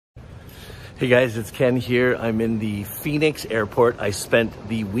Hey guys, it's Ken here. I'm in the Phoenix airport. I spent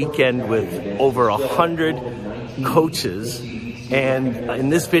the weekend with over 100 coaches. And in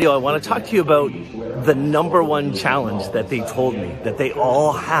this video, I want to talk to you about the #1 challenge that they told me that they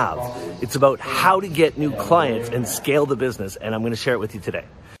all have. It's about how to get new clients and scale the business. And I'm going to share it with you today.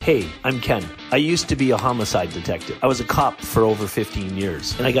 Hey, I'm Ken. I used to be a homicide detective. I was a cop for over 15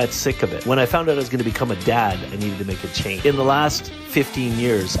 years, and I got sick of it. When I found out I was going to become a dad, I needed to make a change. In the last 15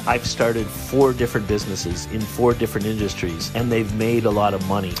 years, I've started 4 different businesses in 4 different industries, and they've made a lot of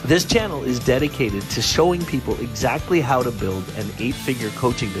money. This channel is dedicated to showing people exactly how to build an 8-figure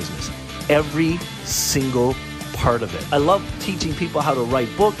coaching business. Every single part of it. I love teaching people how to write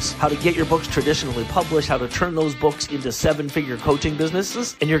books, how to get your books traditionally published, how to turn those books into 7-figure coaching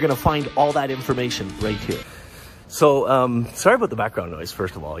businesses, and you're going to find all that information right here. So, sorry about the background noise,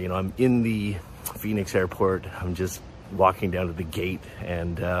 first of all. You know, I'm in the Phoenix airport. I'm just walking down to the gate,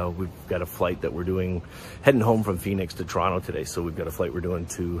 and we've got a flight that we're doing, heading home from Phoenix to Toronto today. So we've got a flight we're doing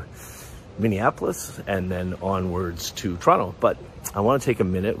to Minneapolis and then onwards to Toronto. But I want to take a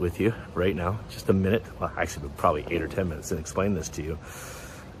minute with you right now, just a minute, well, actually probably 8 or 10 minutes, and explain this to you.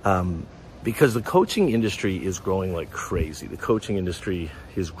 Because the coaching industry is growing like crazy. The coaching industry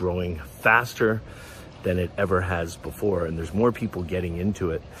is growing faster than it ever has before, and there's more people getting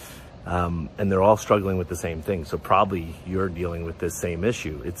into it. And they're all struggling with the same thing. So probably you're dealing with this same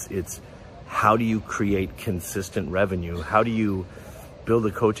issue. It's how do you create consistent revenue? How do you build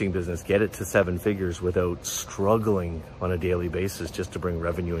a coaching business, get it to 7 figures without struggling on a daily basis just to bring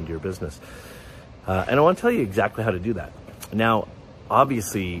revenue into your business? And I want to tell you exactly how to do that. Now,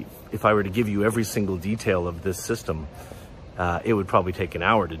 obviously, if I were to give you every single detail of this system, it would probably take an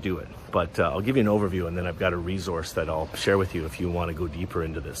hour to do it. But I'll give you an overview, and then I've got a resource that I'll share with you if you want to go deeper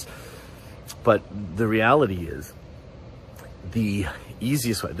into this. But the reality is, the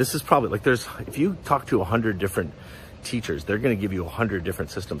easiest way, this is probably like if you talk to 100 different teachers, they're going to give you 100 different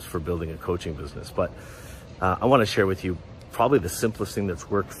systems for building a coaching business. But I want to share with you probably the simplest thing that's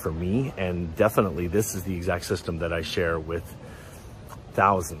worked for me, and definitely this is the exact system that I share with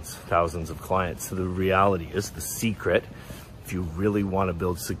thousands of clients. So the reality is, the secret, if you really want to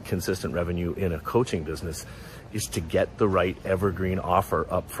build consistent revenue in a coaching business, is to get the right evergreen offer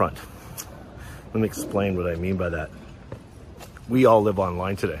up front. Let me explain what I mean by that. We all live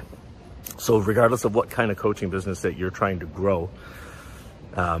online today. So regardless of what kind of coaching business that you're trying to grow,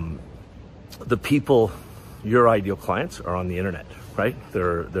 the people, your ideal clients, are on the internet, right?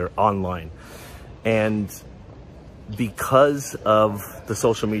 They're online. And because of the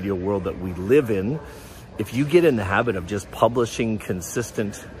social media world that we live in, if you get in the habit of just publishing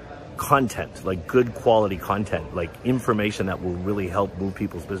consistent content, like good quality content, like information that will really help move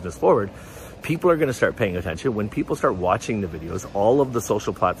people's business forward, people are going to start paying attention. When people start watching the videos, all of the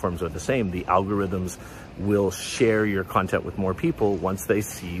social platforms are the same. The algorithms will share your content with more people once they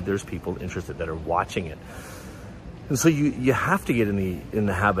see there's people interested that are watching it. And so you have to get in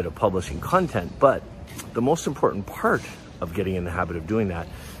the habit of publishing content. But the most important part of getting in the habit of doing that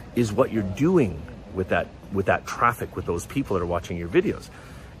is what you're doing with that traffic, with those people that are watching your videos.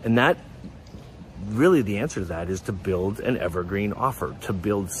 And that really, the answer to that is to build an evergreen offer, to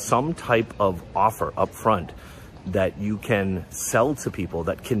build some type of offer up front that you can sell to people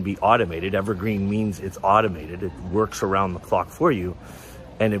that can be automated. Evergreen means it's automated. It works around the clock for you,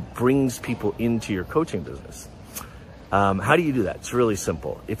 and it brings people into your coaching business. How do you do that? It's really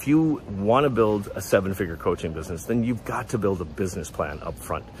simple. If you want to build a 7-figure coaching business, then you've got to build a business plan up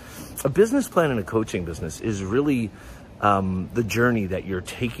front. A business plan in a coaching business is really the journey that you're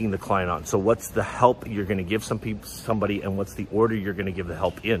taking the client on. So what's the help you're going to give somebody, and what's the order you're going to give the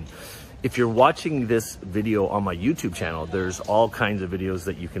help in? If you're watching this video on my YouTube channel, there's all kinds of videos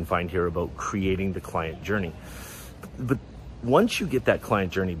that you can find here about creating the client journey. But once you get that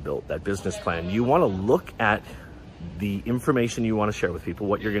client journey built, that business plan, you want to look at the information you want to share with people,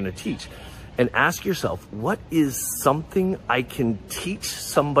 what you're going to teach, and ask yourself, what is something I can teach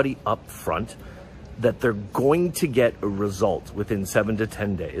somebody up front that they're going to get a result within 7 to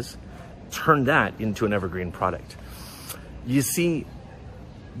 10 days, turn that into an evergreen product. You see,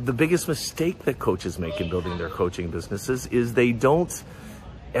 the biggest mistake that coaches make in building their coaching businesses is they don't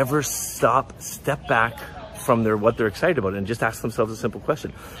ever step back from what they're excited about and just ask themselves a simple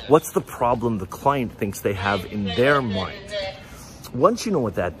question. What's the problem the client thinks they have in their mind? Once you know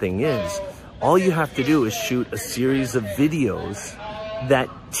what that thing is, all you have to do is shoot a series of videos that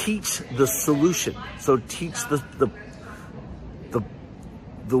teach the solution. So teach the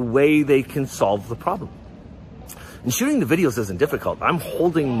way they can solve the problem. And shooting the videos isn't difficult. I'm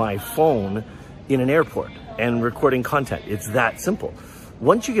holding my phone in an airport and recording content. It's that simple.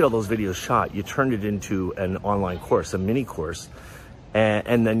 Once you get all those videos shot, you turn it into an online course, a mini course,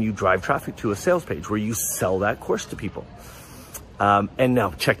 and then you drive traffic to a sales page where you sell that course to people. And now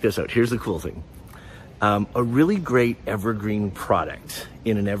check this out. Here's the cool thing. A really great evergreen product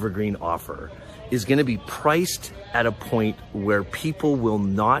in an evergreen offer is going to be priced at a point where people will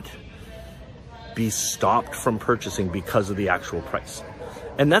not be stopped from purchasing because of the actual price.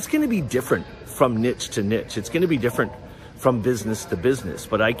 And that's going to be different from niche to niche. It's going to be different from business to business,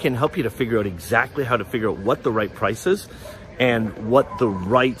 but I can help you to figure out exactly how to figure out what the right price is and what the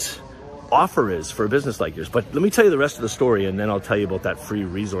right offer is for a business like yours. But let me tell you the rest of the story, and then I'll tell you about that free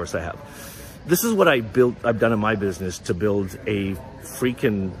resource I have. This is what I've done in my business to build a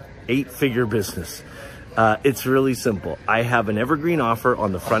freaking 8-figure business. It's really simple. I have an evergreen offer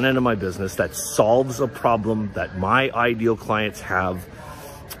on the front end of my business that solves a problem that my ideal clients have.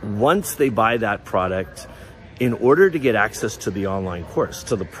 Once they buy that product, in order to get access to the online course,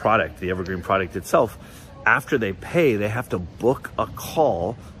 to the product, the evergreen product itself, after they pay, they have to book a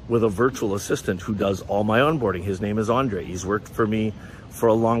call with a virtual assistant who does all my onboarding. His name is Andre. He's worked for me for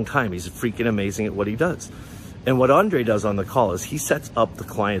a long time. He's freaking amazing at what he does. And what Andre does on the call is he sets up the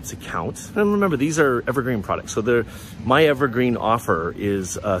client's account. And remember, these are evergreen products. So my evergreen offer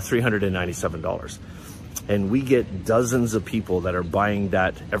is $397. And we get dozens of people that are buying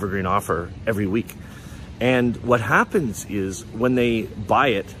that evergreen offer every week. And what happens is when they buy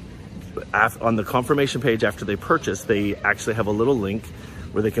it, on the confirmation page after they purchase, they actually have a little link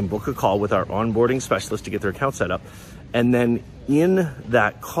where they can book a call with our onboarding specialist to get their account set up. And then in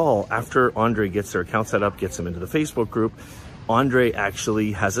that call, after Andre gets their account set up, gets them into the Facebook group, Andre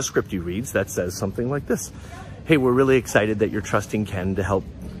actually has a script he reads that says something like this. Hey, we're really excited that you're trusting Ken to help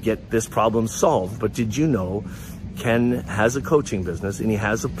get this problem solved. But did you know Ken has a coaching business and he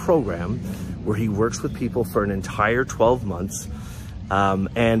has a program where he works with people for an entire 12 months.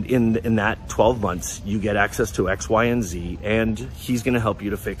 And in that 12 months, you get access to X, Y, and Z, and he's going to help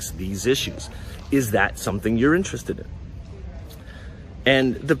you to fix these issues. Is that something you're interested in?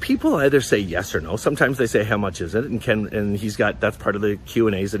 And the people either say yes or no. Sometimes they say, how much is it? And he's got, that's part of the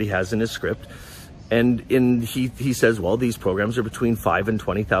Q&As that he has in his script. And he says, well, these programs are between $5,000 and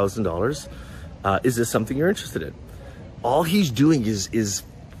 $20,000. Is this something you're interested in? All he's doing is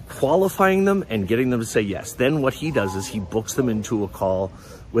qualifying them and getting them to say yes. Then what he does is he books them into a call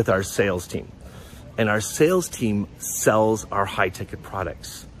with our sales team. And our sales team sells our high ticket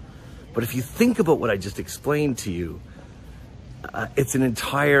products. But if you think about what I just explained to you, it's an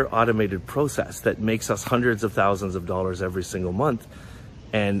entire automated process that makes us hundreds of thousands of dollars every single month.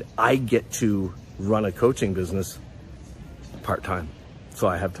 And I get to run a coaching business part-time. So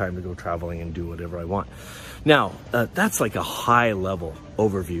I have time to go traveling and do whatever I want. Now, that's like a high level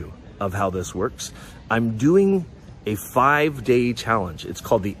overview of how this works. I'm doing a 5-day challenge. It's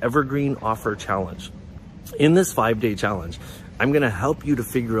called the Evergreen Offer Challenge. In this 5-day challenge, I'm gonna help you to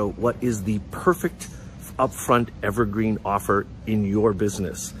figure out what is the perfect upfront evergreen offer in your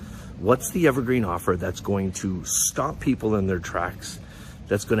business. What's the evergreen offer that's going to stop people in their tracks,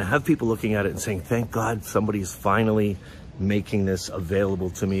 that's gonna have people looking at it and saying, thank God somebody's finally making this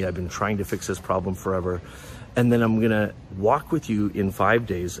available to me. I've been trying to fix this problem forever. And then I'm gonna walk with you in 5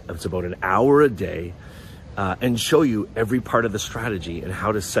 days. It's about an hour a day, and show you every part of the strategy and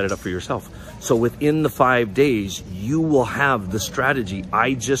how to set it up for yourself. So within the 5 days, you will have the strategy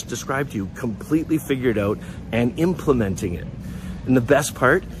I just described to you completely figured out and implementing it. And the best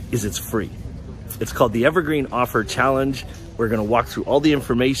part is it's free. It's called the Evergreen Offer Challenge. We're gonna walk through all the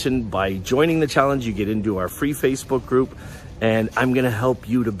information. By joining the challenge, you get into our free Facebook group, and I'm gonna help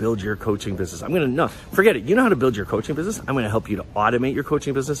you to build your coaching business. Forget it. You know how to build your coaching business? I'm gonna help you to automate your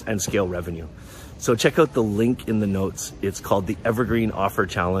coaching business and scale revenue. So check out the link in the notes. It's called the Evergreen Offer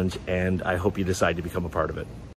Challenge, and I hope you decide to become a part of it.